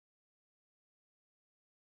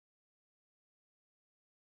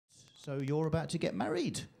So you're about to get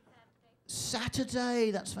married? Saturday,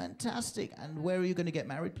 that's fantastic. And where are you going to get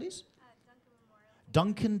married, please?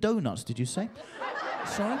 Dunkin' Donuts, did you say?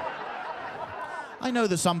 Sorry? I know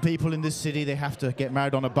that some people in this city, they have to get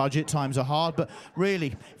married on a budget, times are hard, but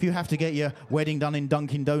really, if you have to get your wedding done in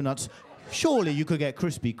Dunkin' Donuts, surely you could get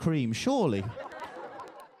Krispy Kreme, surely. Are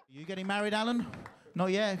you getting married, Alan?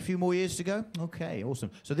 Not yet, a few more years to go? Okay, awesome.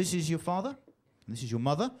 So this is your father, and this is your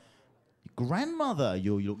mother, your grandmother.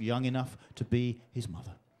 You look young enough to be his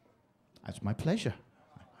mother. That's my pleasure.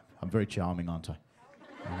 I'm very charming, aren't I?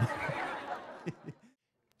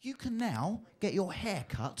 You can now get your hair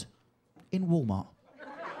cut in Walmart.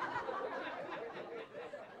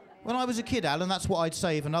 When I was a kid, Alan, that's what I'd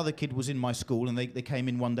say if another kid was in my school and they came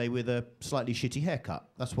in one day with a slightly shitty haircut.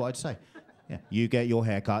 That's what I'd say. Yeah, you get your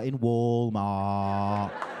haircut in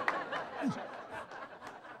Walmart.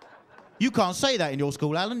 You can't say that in your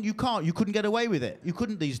school, Alan. You can't. You couldn't get away with it. You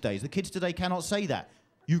couldn't these days. The kids today cannot say that.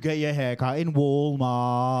 You get your haircut in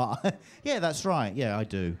Walmart. Yeah, that's right. Yeah, I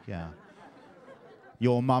do. Yeah.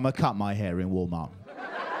 Your mama cut my hair in Walmart.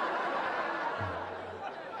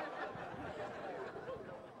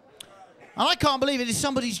 And I can't believe it is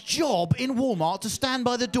somebody's job in Walmart to stand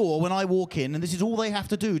by the door when I walk in, and this is all they have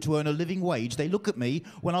to do to earn a living wage. They look at me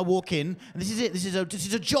when I walk in, and this is it. This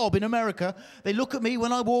is a job in America. They look at me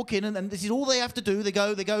when I walk in, and this is all they have to do. They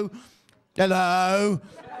go, hello.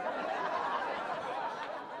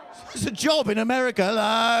 It's a job in America,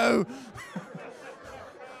 hello.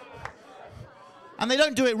 And they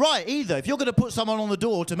don't do it right either. If you're going to put someone on the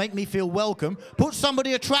door to make me feel welcome, put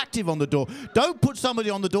somebody attractive on the door. Don't put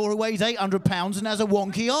somebody on the door who weighs 800 pounds and has a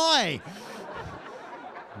wonky eye.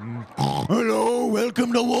 Hello,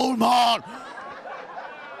 welcome to Walmart.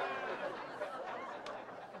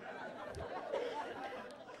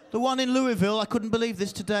 The one in Louisville, I couldn't believe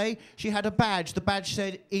this today. She had a badge. The badge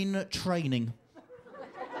said, in training.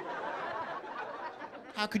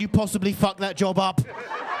 How could you possibly fuck that job up?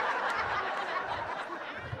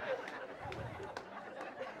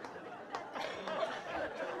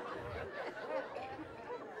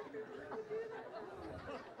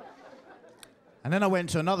 And then I went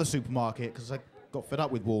to another supermarket because I got fed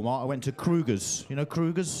up with Walmart. I went to Kruger's. You know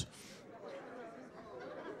Kruger's?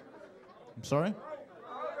 I'm sorry?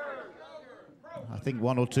 I think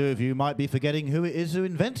one or two of you might be forgetting who it is who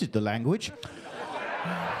invented the language.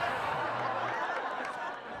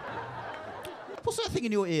 What's that thing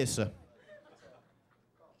in your ear, sir?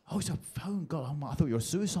 Oh, it's a phone. God, I thought you were a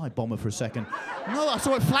suicide bomber for a second. No, I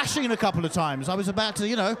saw it flashing a couple of times. I was about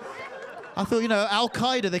to, I thought,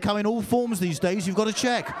 Al-Qaeda, they come in all forms these days. You've got to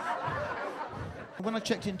check. When I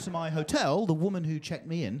checked into my hotel, the woman who checked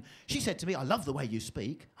me in, she said to me, I love the way you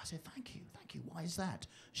speak. I said, thank you. Why is that?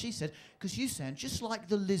 She said, because you sound just like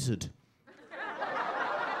the lizard.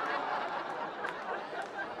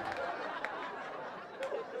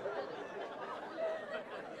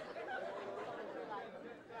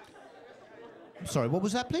 I'm sorry, what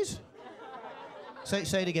was that, please? Say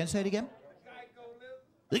it again,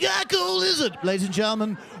 The Geico lizard! Ladies and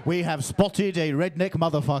gentlemen, we have spotted a redneck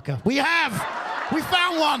motherfucker. We have! We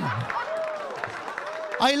found one!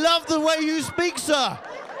 I love the way you speak, sir.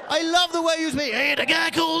 I love the way you speak. Hey, the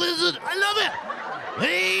Geico lizard! I love it!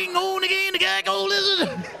 Hang on again, the Geico lizard!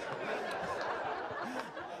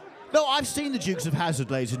 No, I've seen the Dukes of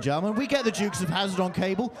Hazzard, ladies and gentlemen. We get the Dukes of Hazzard on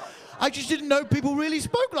cable. I just didn't know people really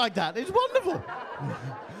spoke like that. It's wonderful.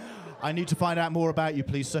 I need to find out more about you,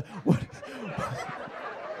 please, sir.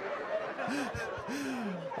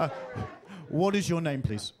 What is your name,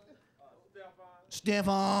 please?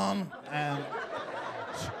 Stefan.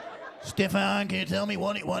 Stefan, can you tell me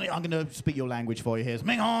what I'm going to speak your language for you here.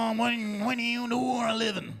 When do you do for a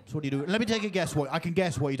living? So what do you do? Let me take a guess. I can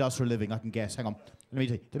guess what he does for a living. I can guess. Hang on. Let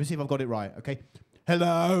me see if I've got it right, okay?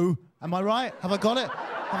 Hello. Am I right? Have I got it?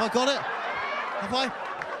 Have I got it? Have I?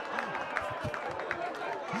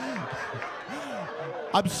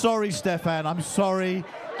 I'm sorry, Stefan. I'm sorry.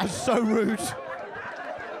 I'm so rude.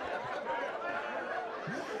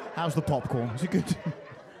 How's the popcorn? Is it good?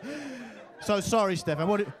 So sorry, Stefan.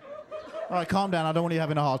 All right, calm down. I don't want you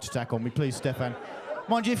having a heart attack on me, please, Stefan.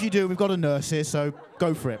 Mind you, if you do, we've got a nurse here, so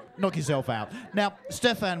go for it. Knock yourself out. Now,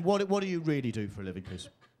 Stefan, what do you really do for a living, please?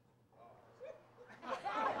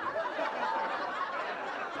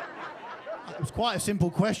 It was quite a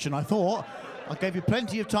simple question, I thought. I gave you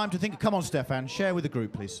plenty of time to think. Come on, Stefan, share with the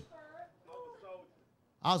group, please.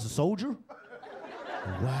 I was a soldier?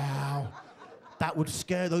 Wow. That would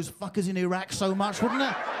scare those fuckers in Iraq so much, wouldn't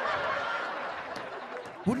it?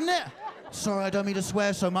 Wouldn't it? Sorry, I don't mean to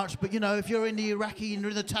swear so much, but, you know, if you're in the Iraqi and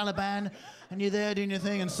you're in the Taliban and you're there doing your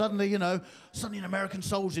thing and suddenly, you know, suddenly an American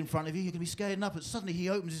soldier's in front of you, you can be scared enough, but suddenly he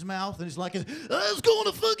opens his mouth and it's like, I was going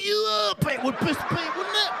to fuck you up. It would piss Pete,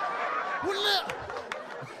 wouldn't it? Wouldn't it?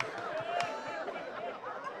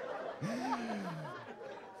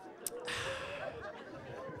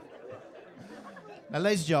 Now,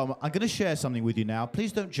 ladies and gentlemen, I'm going to share something with you now.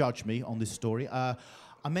 Please don't judge me on this story.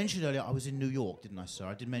 I mentioned earlier I was in New York, didn't I, sir?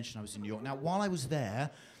 I did mention I was in New York. Now, while I was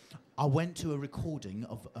there, I went to a recording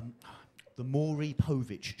of the Maury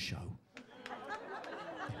Povich show.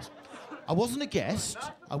 I wasn't a guest.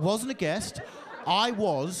 I wasn't a guest. I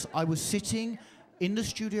was sitting in the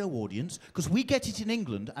studio audience, because we get it in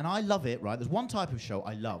England, and I love it, right? There's one type of show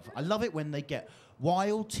I love. I love it when they get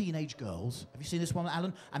wild teenage girls. Have you seen this one,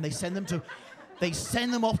 Alan? And they send them to... They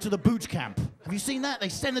send them off to the boot camp. Have you seen that? They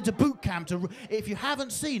send them to boot camp. If you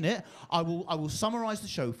haven't seen it, I will summarise the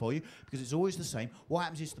show for you, because it's always the same. What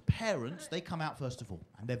happens is the parents, they come out first of all,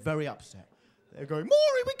 and they're very upset. They're going,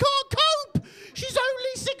 Maury, we can't cope. She's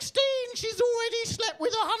only 16. She's already slept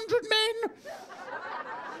with 100 men.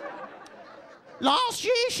 Last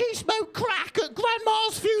year, she smoked crack at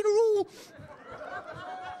Grandma's funeral.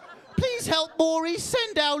 Please help Maury.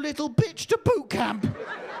 Send our little bitch to boot camp.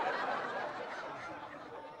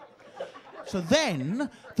 So then,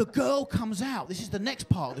 the girl comes out. This is the next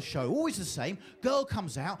part of the show. Always the same. Girl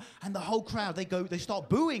comes out, and the whole crowd, they start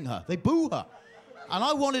booing her. They boo her. And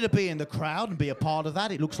I wanted to be in the crowd and be a part of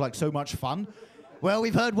that. It looks like so much fun. Well,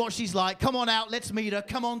 we've heard what she's like. Come on out, let's meet her.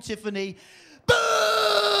 Come on, Tiffany.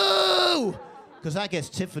 Boo! Because that gets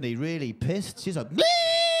Tiffany really pissed. She's like, Bleh!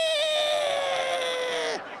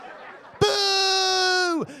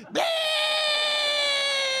 Boo! Bleh!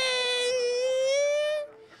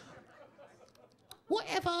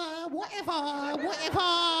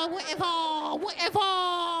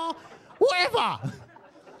 Whatever.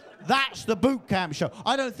 That's the boot camp show.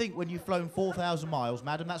 I don't think when you've flown 4,000 miles,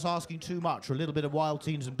 madam, that's asking too much for a little bit of wild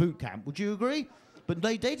teens and boot camp. Would you agree? But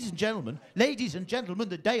ladies and gentlemen,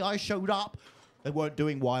 the day I showed up, they weren't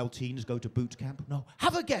doing wild teens go to boot camp. No.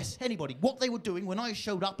 Have a guess, anybody, what they were doing when I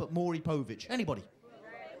showed up at Maury Povich. Anybody?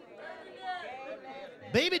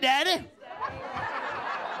 Baby daddy.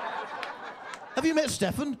 Have you met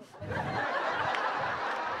Stefan?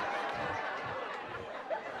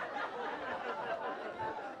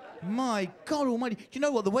 My God almighty. Do you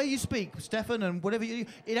know what? The way you speak, Stefan, and whatever you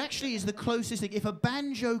do, it actually is the closest thing. If a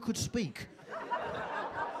banjo could speak,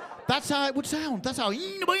 that's how it would sound. That's how... To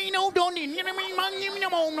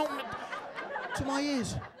my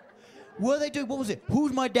ears. Were they doing... What was it?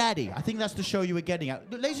 Who's My Daddy? I think that's the show you were getting at.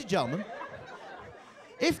 Ladies and gentlemen,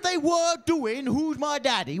 if they were doing Who's My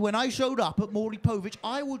Daddy when I showed up at Maury Povich,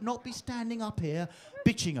 I would not be standing up here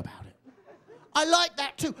bitching about it. I like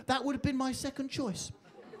that too. That would have been my second choice.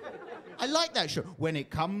 I like that show. When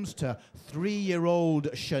it comes to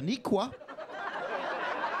 3-year-old Shaniqua,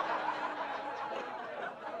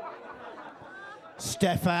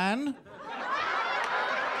 Stefan,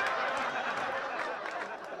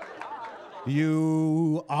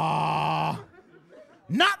 you are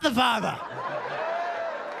not the father.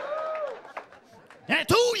 I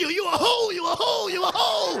told you, you a hoe, you a hoe, you a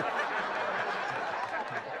hoe.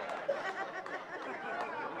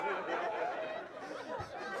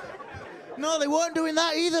 No, they weren't doing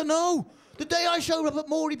that either, no. The day I showed up at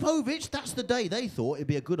Maury Povich, that's the day they thought it'd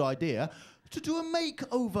be a good idea to do a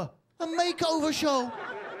makeover show.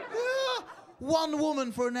 Yeah. One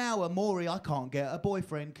woman for an hour. Maury, I can't get a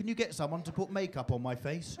boyfriend. Can you get someone to put makeup on my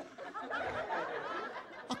face?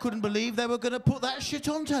 I couldn't believe they were going to put that shit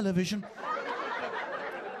on television.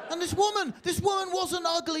 And this woman wasn't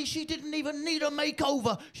ugly. She didn't even need a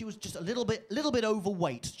makeover. She was just a little bit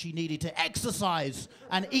overweight. She needed to exercise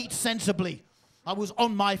and eat sensibly. I was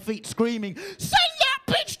on my feet screaming, "Save